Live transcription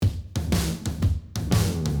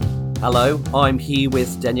Hello, I'm here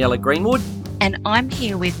with Daniela Greenwood. And I'm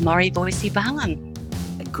here with Maury Boise Barn.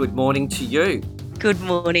 Good morning to you. Good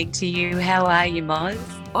morning to you. How are you, Moz?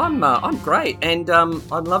 I'm great, and I'm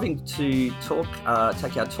loving to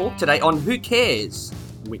take our talk today on Who Cares.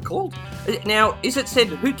 We're called now. Is it said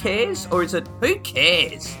Who Cares, or is it Who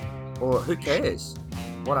Cares, or Who Cares?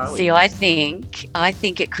 What are See, we? I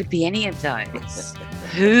think it could be any of those.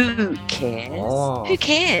 Who cares? Who Oh,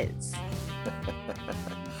 cares?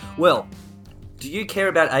 well, do you care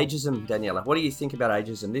about ageism, Daniela? What do you think about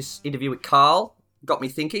ageism? This interview with Carl got me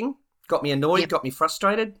thinking, got me annoyed, Yep. got me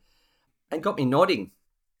frustrated, and got me nodding.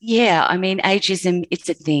 Yeah, I mean, ageism, it's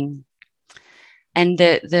a thing. And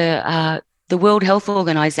the World Health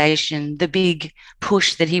Organization, the big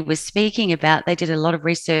push that he was speaking about, they did a lot of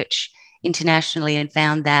research internationally and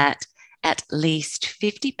found that at least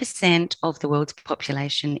 50% of the world's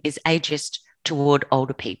population is ageist toward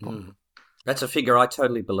older people. Mm. That's a figure I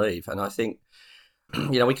totally believe, and I think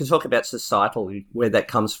we can talk about societal where that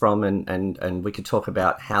comes from, and we could talk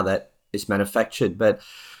about how that is manufactured. But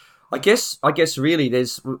I guess really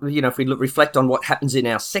there's if we reflect on what happens in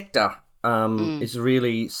our sector, Mm. is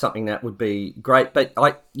really something that would be great. But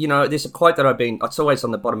there's a quote that it's always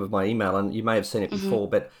on the bottom of my email, and you may have seen it Hmm. before,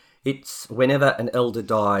 but it's whenever an elder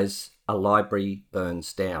dies, a library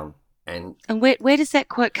burns down. And And where does that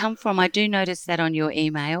quote come from? I do notice that on your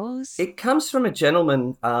emails. it comes from a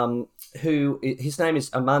gentleman who his name is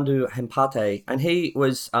Amadou Hempate, and he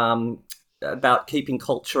was about keeping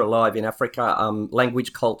culture alive in Africa,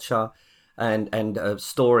 language, culture, and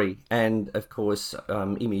story, and of course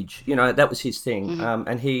image. That was his thing, Hmm.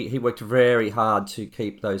 and he worked very hard to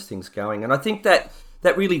keep those things going. And I think that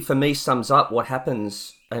really for me sums up what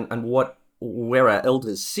happens and where our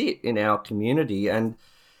elders sit in our community. And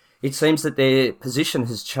it seems that their position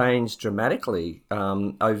has changed dramatically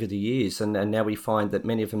over the years, and now we find that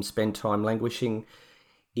many of them spend time languishing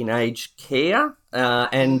in aged care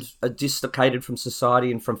and are dislocated from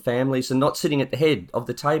society and from families and not sitting at the head of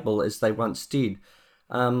the table as they once did.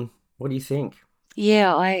 What do you think?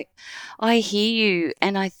 Yeah, I hear you,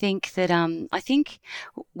 and I think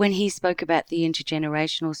when he spoke about the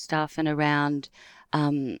intergenerational stuff and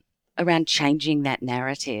um around changing that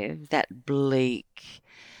narrative, that bleak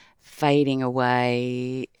fading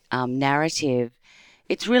away narrative,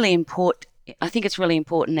 it's really important. I think it's really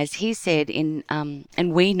important, as he said,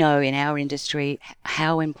 and we know in our industry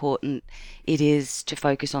how important it is to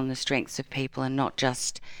focus on the strengths of people and not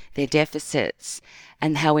just their deficits,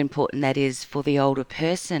 and how important that is for the older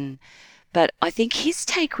person. But I think his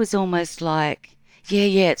take was almost like,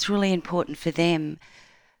 yeah, it's really important for them,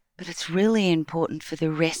 but it's really important for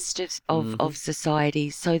the rest Hmm. of society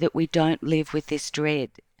so that we don't live with this dread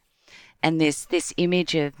and this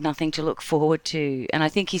image of nothing to look forward to. And I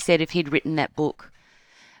think he said if he'd written that book,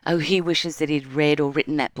 oh, he wishes that he'd read or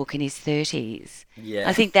written that book in his 30s. I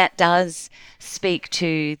Yeah. think that does speak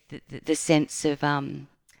to the sense of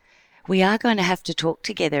we are going to have to talk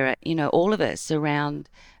together, all of us around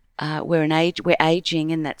we're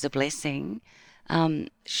aging, and that's a blessing.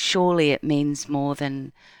 Surely it means more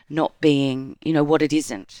than not being, what it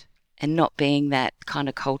isn't, and not being that kind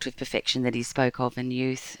of cult of perfection that he spoke of in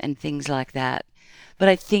youth and things like that. But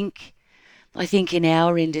I think in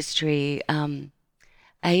our industry,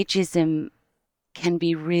 ageism can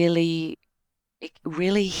be really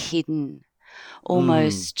hidden. Mm.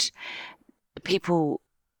 Almost people,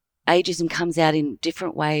 ageism comes out in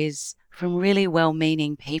different ways from really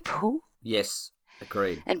well-meaning people. Yes.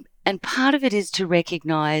 Agreed. And part of it is to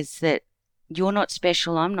recognize that you're not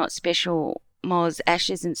special, I'm not special, Moz, Ash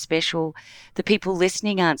isn't special, the people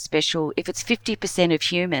listening aren't special. If it's 50% of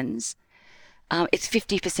humans, it's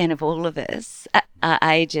 50% of all of us are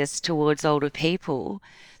ageist towards older people.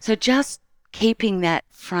 So just keeping that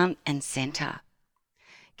front and center,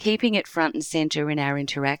 keeping it front and center in our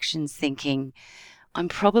interactions, thinking, I'm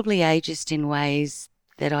probably ageist in ways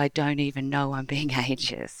that I don't even know I'm being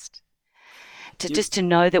ageist. To You, just to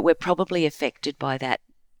know that we're probably affected by that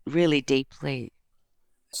really deeply.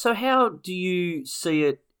 so how do you see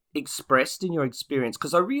it expressed in your experience?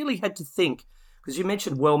 Because I really had to think, because you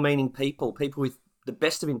mentioned well-meaning people, people with the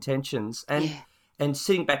best of intentions, and Yeah.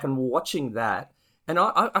 sitting back and watching that, and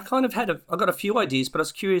I kind of I got a few ideas, but I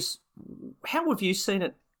was curious, how have you seen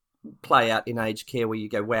it play out in aged care, where you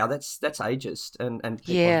go, wow, that's ageist, and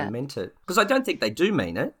people haven't Yeah. meant it? Because I don't think they do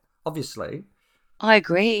mean it, obviously. I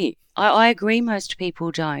agree. I agree most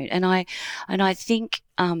people don't. And I think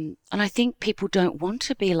people don't want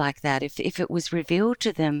to be like that. If it was revealed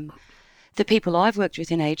to them, the people I've worked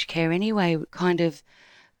with in aged care anyway kind of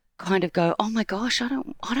kind of go, oh my gosh, I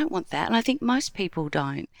don't want that. And I think most people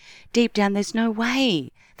don't. Deep down, there's no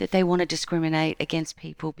way that they want to discriminate against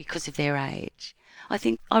people because of their age.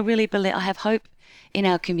 I really believe, I have hope in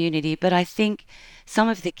our community, but I think some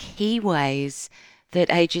of the key ways that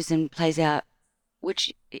ageism plays out,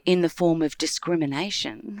 which in the form of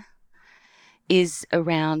discrimination, is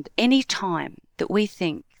around any time that we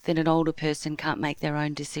think that an older person can't make their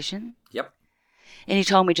own decision. Yep.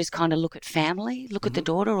 Anytime we just kind of look at family, look at the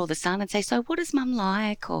daughter or the son and say, so what is mum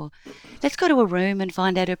like? Or let's go to a room and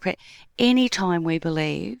find out her anytime we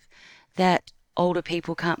believe that older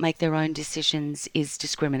people can't make their own decisions is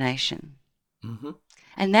discrimination. Mm-hmm.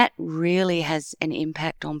 And that really has an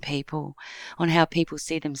impact on people, on how people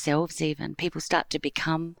see themselves even. People start to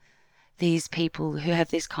become these people who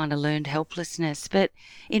have this kind of learned helplessness, but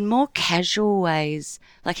in more casual ways,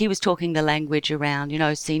 like he was talking the language around, you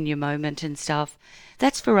know, senior moment and stuff.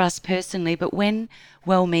 That's for us personally, but when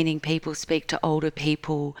well-meaning people speak to older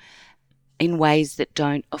people in ways that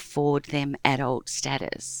don't afford them adult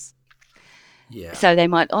status. Yeah. So they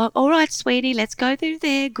might, oh, all right, sweetie, let's go through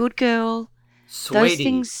there, good girl.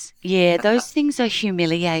 Sweetie. Those things are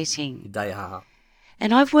humiliating. They are.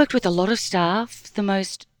 And I've worked with a lot of staff, the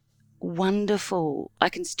most wonderful. I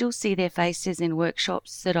can still see their faces in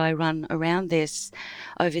workshops that I run around this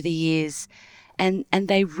over the years. And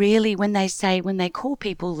they really, when they call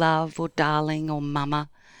people love or darling or mama,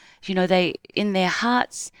 you know, they, in their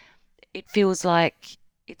hearts, it feels like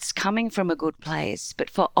it's coming from a good place. But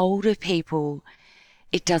for older people,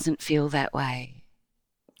 it doesn't feel that way.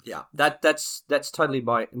 Yeah, that's totally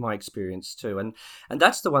my experience too. And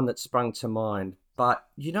that's the one that sprung to mind. But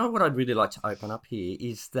you know what I'd really like to open up here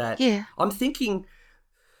is that I'm thinking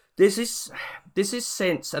there's this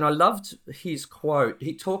sense, and I loved his quote.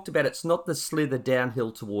 He talked about it's not the slither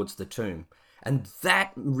downhill towards the tomb. And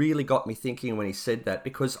that really got me thinking when he said that,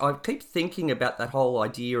 because I keep thinking about that whole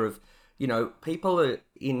idea of, you know, people are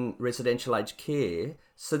in residential aged care,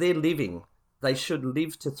 so they're living. They should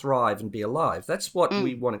live to thrive and be alive. That's what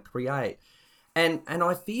we want to create. And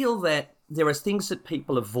I feel that there are things that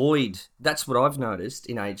people avoid. That's what I've noticed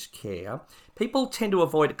in aged care. People tend to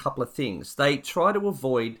avoid a couple of things. They try to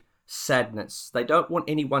avoid sadness. They don't want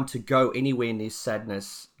anyone to go anywhere near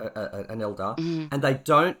sadness, an elder. And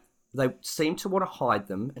they seem to want to hide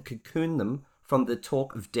them and cocoon them from the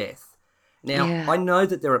talk of death. Now, I know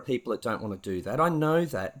that there are people that don't want to do that. I know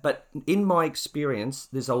that. But in my experience,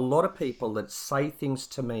 there's a lot of people that say things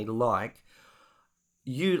to me like,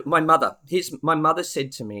 my mother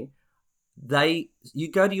said to me, you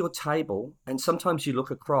go to your table and sometimes you look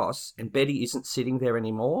across and Betty isn't sitting there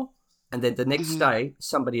anymore. And then the next day,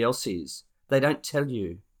 somebody else is. They don't tell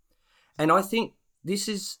you. And I think this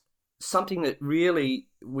is something that really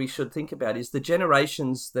we should think about, is the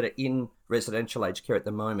generations that are in residential aged care at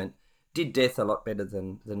the moment did death a lot better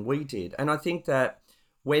than we did. And I think that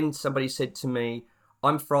when somebody said to me,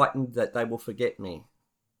 I'm frightened that they will forget me,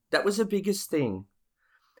 that was the biggest thing.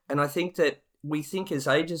 And I think that we think as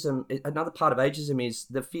ageism, another part of ageism is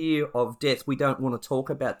the fear of death. We don't want to talk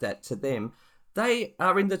about that to them. They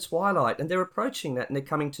are in the twilight and they're approaching that and they're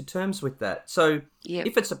coming to terms with that. So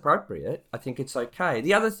if it's appropriate, I think it's okay.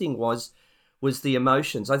 The other thing was the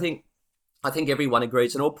emotions. I think everyone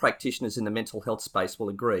agrees, and all practitioners in the mental health space will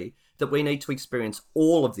agree, that we need to experience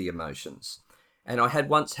all of the emotions. And I had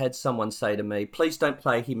once had someone say to me, please don't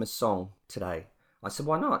play him a song today. I said,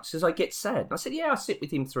 why not? She says, I get sad. And I said, yeah, I sit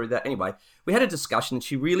with him through that. Anyway, we had a discussion and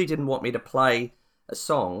she really didn't want me to play a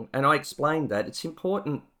song. And I explained that it's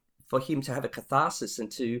important for him to have a catharsis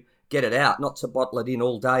and to get it out, not to bottle it in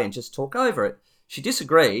all day and just talk over it. She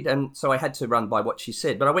disagreed, and so I had to run by what she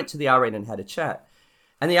said. But I went to the RN and had a chat.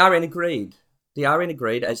 And the RN agreed. The RN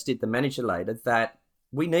agreed, as did the manager later, that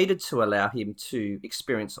we needed to allow him to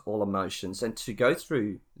experience all emotions and to go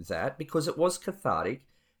through that because it was cathartic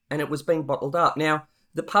and it was being bottled up. Now,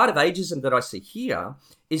 the part of ageism that I see here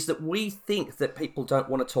is that we think that people don't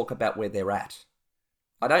want to talk about where they're at.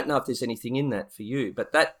 I don't know if there's anything in that for you,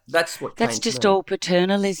 but that's what That's just all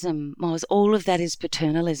paternalism, Moz. All of that is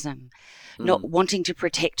paternalism. Not wanting to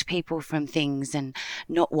protect people from things and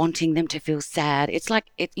not wanting them to feel sad. It's like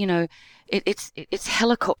it's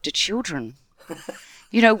helicopter children.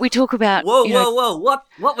 You know, we talk about whoa.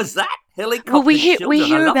 What was that? Helicopter well, we children.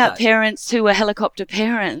 hear about that. parents who are helicopter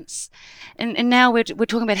parents, and now we're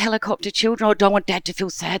talking about helicopter children. Oh, don't want Dad to feel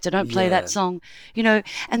sad, so don't play that song. You know,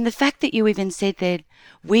 and the fact that you even said that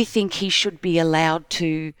we think he should be allowed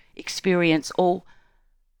to experience all.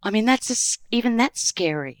 I mean, even that's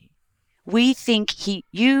scary. we think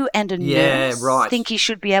you and a Yeah, nurse right. think he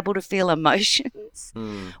should be able to feel emotions.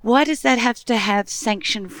 Mm, Why does that have to have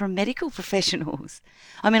sanction from medical professionals?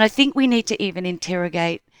 I mean, I think we need to even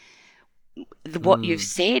interrogate what you've mm,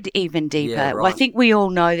 said even yeah, deeper. Well, I right. think we all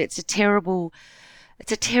know that it's a terrible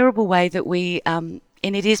way that we, and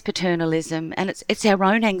it is paternalism, and it's our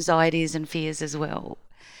own anxieties and fears as well.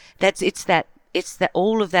 It's that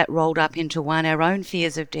all of that rolled up into one, our own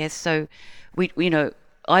fears of death. So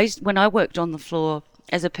when I worked on the floor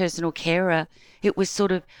as a personal carer, it was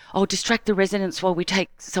sort of, oh, distract the residents while we take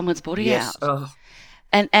someone's body Yes. out. Oh,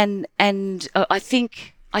 And I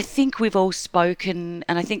think we've all spoken,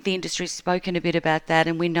 and I think the industry's spoken a bit about that,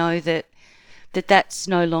 and we know that's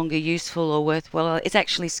no longer useful or worthwhile. It's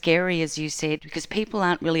actually scary, as you said, because people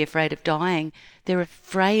aren't really afraid of dying. They're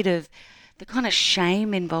afraid of the kind of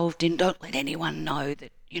shame involved in don't let anyone know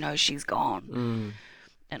that, she's gone.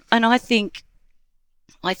 mm, And I think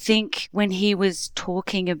when he was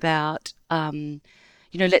talking about,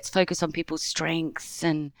 let's focus on people's strengths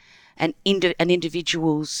and an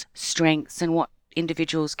individual's strengths and what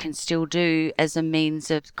individuals can still do as a means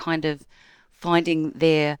of kind of finding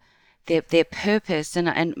their purpose,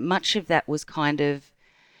 and much of that was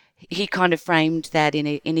he kind of framed that in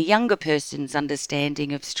a younger person's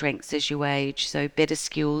understanding of strengths as you age, so better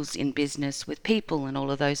skills in business with people and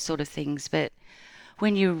all of those sort of things. But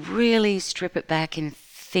when you really strip it back and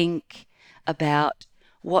think about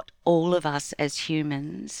what all of us as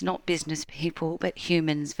humans, not business people, but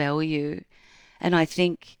humans value, and I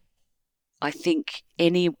think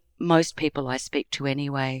most people I speak to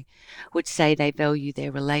anyway would say they value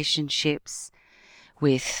their relationships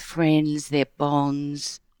with friends, their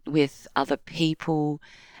bonds with other people,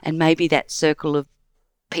 and maybe that circle of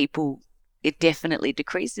people, it definitely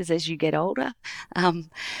decreases as you get older. Um,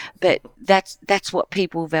 but that's what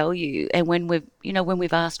people value. And when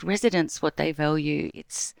we've asked residents what they value,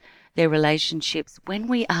 it's their relationships. When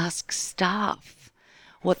we ask staff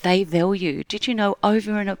what they value, did you know,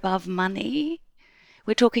 over and above money?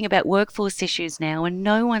 We're talking about workforce issues now, and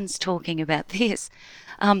no one's talking about this.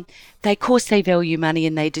 Of course, they value money,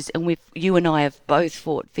 and you and I have both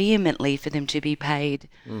fought vehemently for them to be paid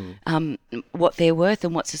mm, what they're worth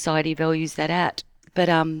and what society values that at. But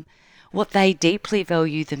what they deeply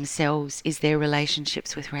value themselves is their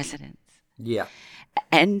relationships with residents. yeah.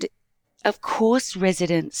 And of course,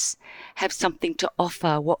 residents have something to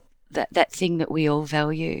offer. What that thing that we all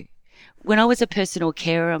value. When I was a personal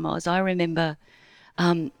carer, Moz, I remember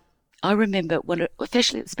when,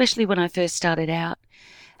 especially when I first started out,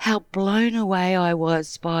 how blown away I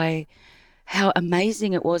was by how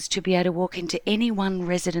amazing it was to be able to walk into any one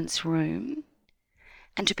resident's room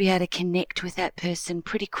and to be able to connect with that person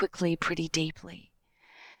pretty quickly, pretty deeply.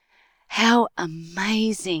 How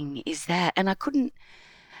amazing is that? And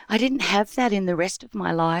I didn't have that in the rest of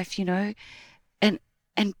my life. And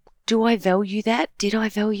do I value that? Did I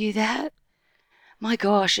value that? My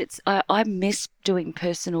gosh, I miss doing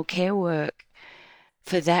personal care work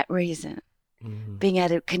for that reason, Mm, being able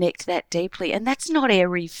to connect that deeply. And that's not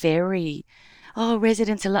airy fairy. Oh,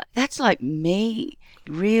 residents are that's like me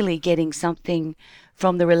really getting something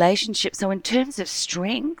from the relationship. So in terms of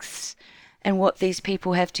strengths and what these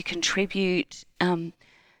people have to contribute,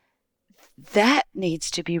 that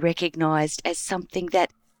needs to be recognised as something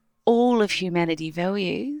that all of humanity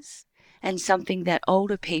values, and something that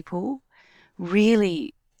older people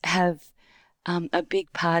really have a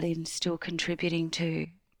big part in still contributing to.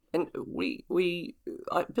 and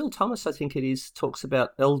Bill Thomas, I think it is, talks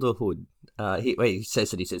about elderhood. He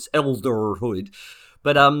says that he says elderhood,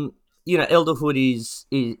 but elderhood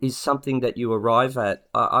is something that you arrive at.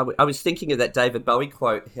 I was thinking of that David Bowie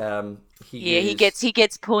quote. He Yeah, he used.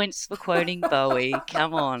 gets points for quoting Bowie.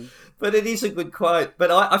 Come on. But it is a good quote.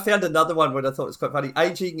 But I found another one where I thought it was quite funny.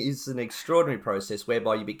 Aging is an extraordinary process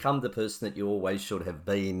whereby you become the person that you always should have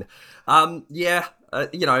been. Yeah,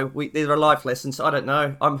 there are life lessons. I don't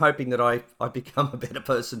know. I'm hoping that I become a better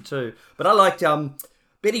person too. But I liked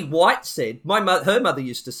Betty White said, her mother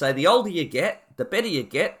used to say, the older you get, the better you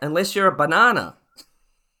get, unless you're a banana.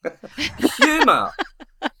 Humour.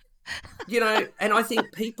 And I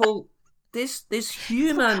think people, there's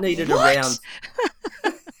humour needed What? around.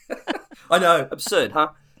 I know, absurd, huh?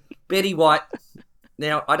 Betty White.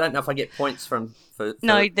 Now, I don't know if I get points for.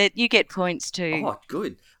 No, that you get points too. Oh,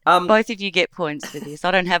 good. Both of you get points for this. I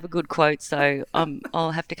don't have a good quote, so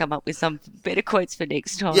I'll have to come up with some better quotes for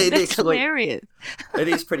next time. Yeah, That's next week. hilarious. It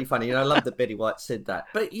is pretty funny. I love that Betty White said that.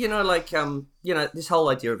 But this whole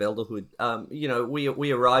idea of elderhood.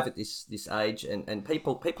 We arrive at this age, and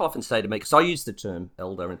people often say to me, because I use the term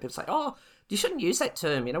elder, and people say, "Oh, you shouldn't use that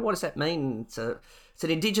term. You know, what does that mean? It's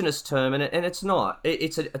an Indigenous term, and it's not.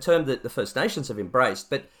 It's a term that the First Nations have embraced,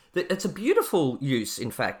 but it's a beautiful use,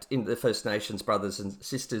 in fact, in the First Nations brothers and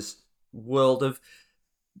sisters world of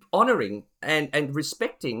honouring and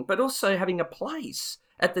respecting, but also having a place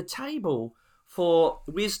at the table for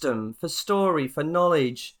wisdom, for story, for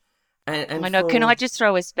knowledge. And I know. Can I just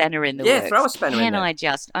throw a spanner in the works? Yeah, throw a spanner in there. Can I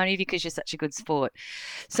just? Only because you're such a good sport.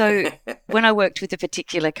 So when I worked with a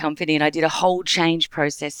particular company and I did a whole change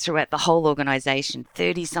process throughout the whole organisation,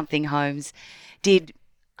 30-something homes, did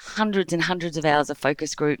hundreds and hundreds of hours of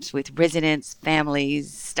focus groups with residents,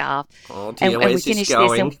 families, staff. Oh dear, and we where's this finished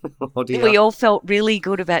going? this and Oh dear. we all felt really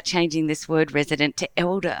good about changing this word resident to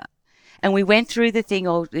elder. And we went through the thing,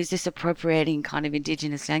 oh, is this appropriating kind of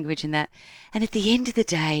Indigenous language and that? And at the end of the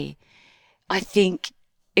day, I think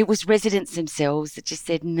it was residents themselves that just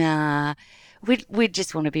said, nah, we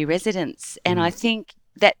just want to be residents. And I think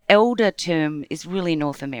that elder term is really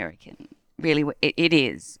North American, really, it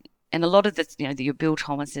is. And a lot of the, your Bill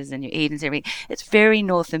Thomases and your Edens, everything, it's very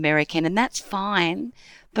North American, and that's fine.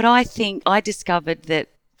 But I think I discovered that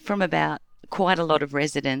from about quite a lot of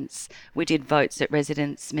residents, we did votes at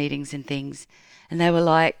residents' meetings and things, and they were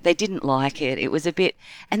like, they didn't like it. It was a bit,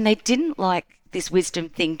 and they didn't like this wisdom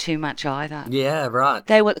thing too much either. Yeah, right.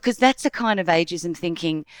 They were, because that's the kind of ageism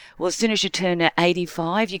thinking, well, as soon as you turn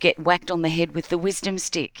 85, you get whacked on the head with the wisdom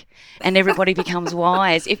stick and everybody becomes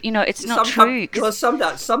wise. It's not true. Well,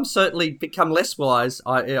 some certainly become less wise.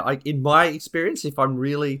 I in my experience, if I'm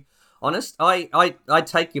really honest, I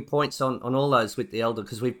take your points on all those with the elder,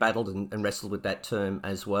 because we've battled and wrestled with that term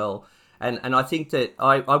as well. And I think that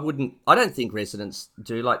I don't think residents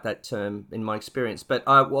do like that term in my experience, but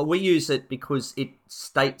we use it because it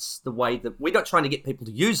states the way that we're not trying to get people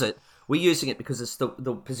to use it. We're using it because it's the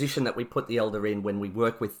position that we put the elder in when we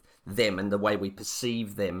work with them and the way we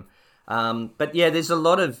perceive them. But yeah, there's a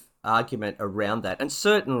lot of argument around that. And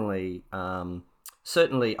certainly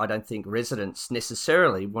I don't think residents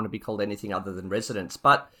necessarily want to be called anything other than residents,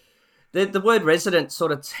 but the word resident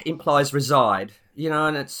sort of implies reside,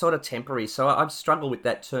 and it's sort of temporary. So I struggle with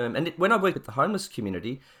that term. And when I worked with the homeless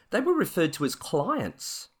community, they were referred to as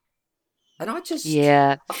clients. And I just...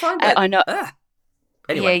 Yeah. I find that... I know.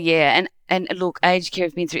 Anyway. Yeah. And look, aged care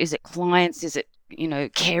have been through, is it clients? Is it,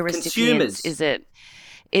 care recipients? Consumers.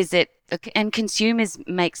 Is it... And consumers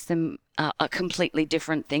makes them a completely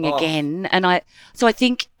different thing again. And I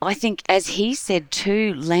think as he said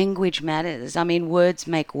too, language matters. I mean, words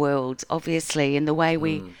make worlds, obviously, and the way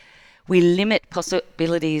we limit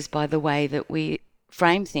possibilities by the way that we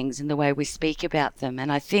frame things and the way we speak about them.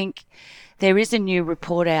 And I think there is a new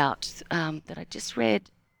report out that I just read,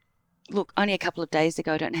 look, only a couple of days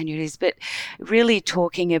ago, I don't know how new it is, but really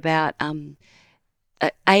talking about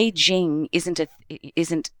aging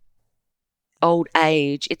isn't old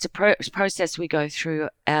age. It's a process we go through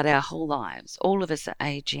out our whole lives. All of us are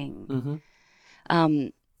aging. Mm-hmm.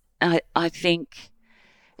 I think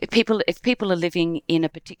if people are living in a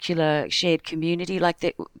particular shared community, like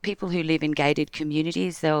the people who live in gated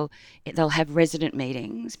communities, they'll have resident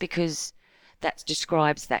meetings because that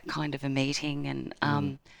describes that kind of a meeting.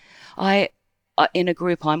 And I in a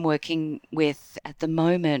group I'm working with at the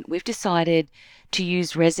moment, we've decided to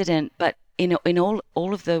use resident, but in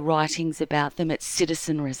all of the writings about them, it's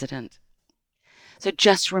citizen resident. So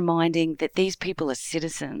just reminding that these people are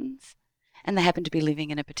citizens and they happen to be living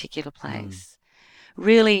in a particular place.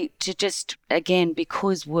 Really to just, again,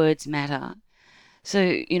 because words matter.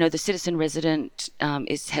 So, the citizen resident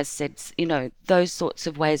has said, those sorts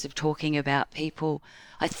of ways of talking about people.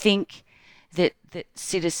 I think that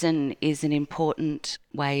citizen is an important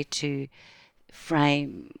way to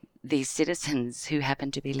frame these citizens who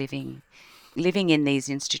happen to be living in these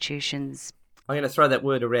institutions. I'm going to throw that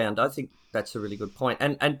word around. I think that's a really good point.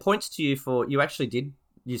 And points to you for, you actually did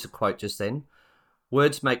use a quote just then.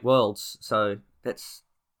 Words make worlds. So is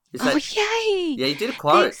that... yay! Yeah, you did a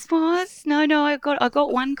quote. Thanks, Moz. No, I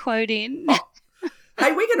got one quote in.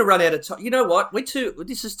 Hey, we're going to run out of time. You know what?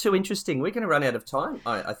 This is too interesting. We're going to run out of time,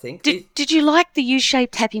 I think. Did you like the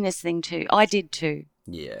U-shaped happiness thing too? I did too.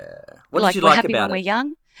 Yeah. What did you we're like happy about when it? We're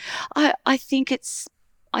young. I think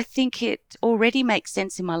it already makes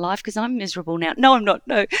sense in my life because I'm miserable now. No, I'm not.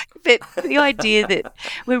 No, but the idea that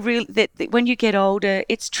that when you get older,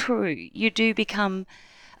 it's true. You do become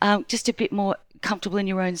just a bit more comfortable in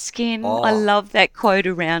your own skin. Oh. I love that quote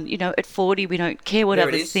around, at 40, we don't care what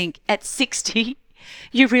others think. At 60,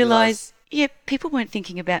 you realise, people weren't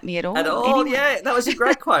thinking about me at all. At all, anyway. Yeah, that was a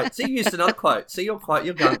great quote. So you used another quote. So you're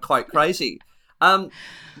going quite crazy.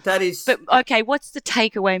 That is. But okay, what's the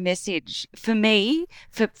takeaway message for me,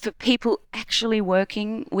 for people actually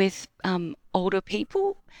working with older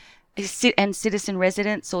people and citizen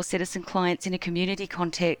residents or citizen clients in a community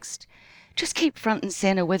context? Just keep front and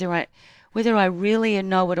center whether I really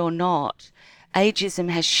know it or not. Ageism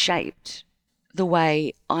has shaped the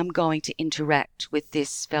way I'm going to interact with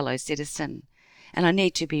this fellow citizen, and I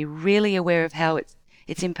need to be really aware of how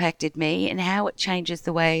it's impacted me and how it changes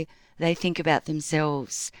the way they think about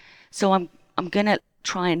themselves. So I'm going to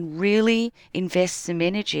try and really invest some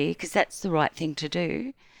energy, because that's the right thing to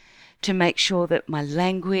do, to make sure that my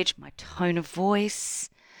language, my tone of voice,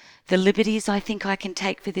 the liberties I think I can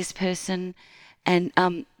take for this person, and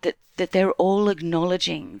that they're all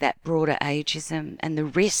acknowledging that broader ageism and the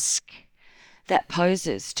risk that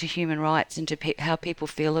poses to human rights and to how people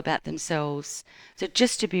feel about themselves. So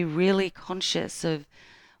just to be really conscious of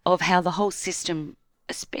how the whole system,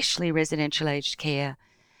 especially residential aged care,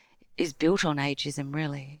 is built on ageism,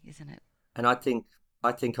 really, isn't it? And I think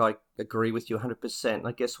I agree with you 100%. And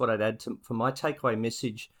I guess what I'd add for my takeaway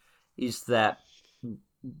message is that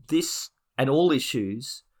this and all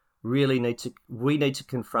issues really we need to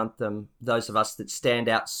confront them. Those of us that stand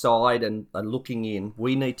outside and are looking in,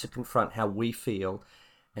 we need to confront how we feel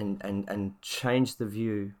and change the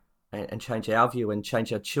view and change our view and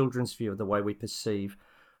change our children's view of the way we perceive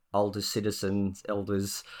older citizens,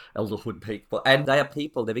 elders, elderhood people. And they are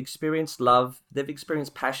people. They've experienced love. They've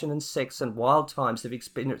experienced passion and sex and wild times. They've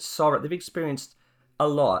experienced sorrow. They've experienced a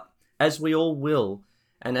lot, as we all will.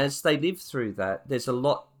 And as they live through that, there's a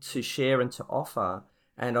lot to share and to offer.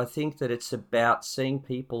 And I think that it's about seeing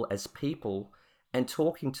people as people and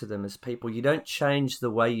talking to them as people. You don't change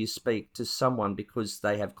the way you speak to someone because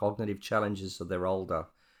they have cognitive challenges or they're older.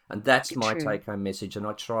 And that's my take-home message. And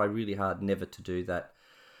I try really hard never to do that.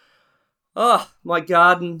 Oh, my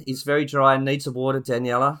garden is very dry and needs a water,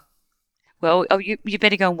 Daniela. Well, you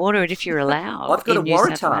better go and water it if you're allowed. I've got a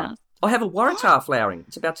waratah. I have a waratah flowering.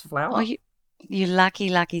 It's about to flower. Oh, you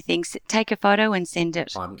lucky things. Take a photo and send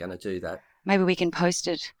it. I'm going to do that. Maybe we can post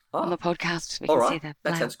it on the podcast. So we can see that.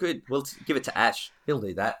 That sounds good. We'll give it to Ash. He'll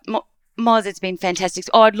do that. Moz, it's been fantastic.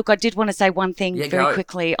 Oh, look, I did want to say one thing very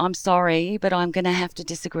quickly. I'm sorry, but I'm going to have to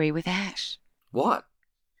disagree with Ash. What?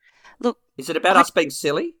 Look. Is it about us being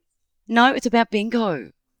silly? No, it's about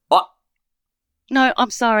bingo. What? No, I'm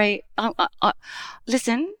sorry.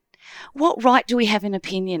 Listen, what right do we have an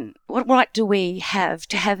opinion? What right do we have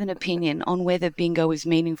to have an opinion on whether bingo is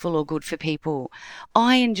meaningful or good for people?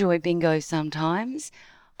 I enjoy bingo sometimes.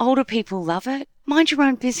 Older people love it. Mind your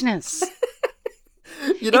own business.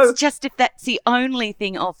 It's just if that's the only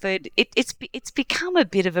thing offered, it's become a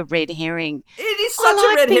bit of a red herring. It is such a red herring.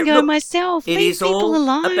 I like bingo myself. It Leave is people all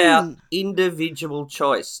alone. about individual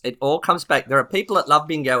choice. It all comes back. There are people that love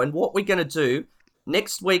bingo, and what we're going to do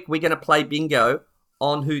next week, we're going to play bingo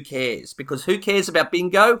on Who Cares, because who cares about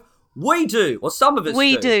bingo? We do, or some of us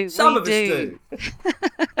do. Some of us do.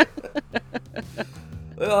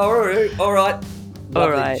 All right.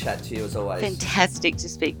 Lovely to chat to you as always. Fantastic to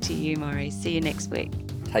speak to you, Maurice. See you next week.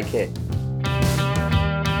 Take care.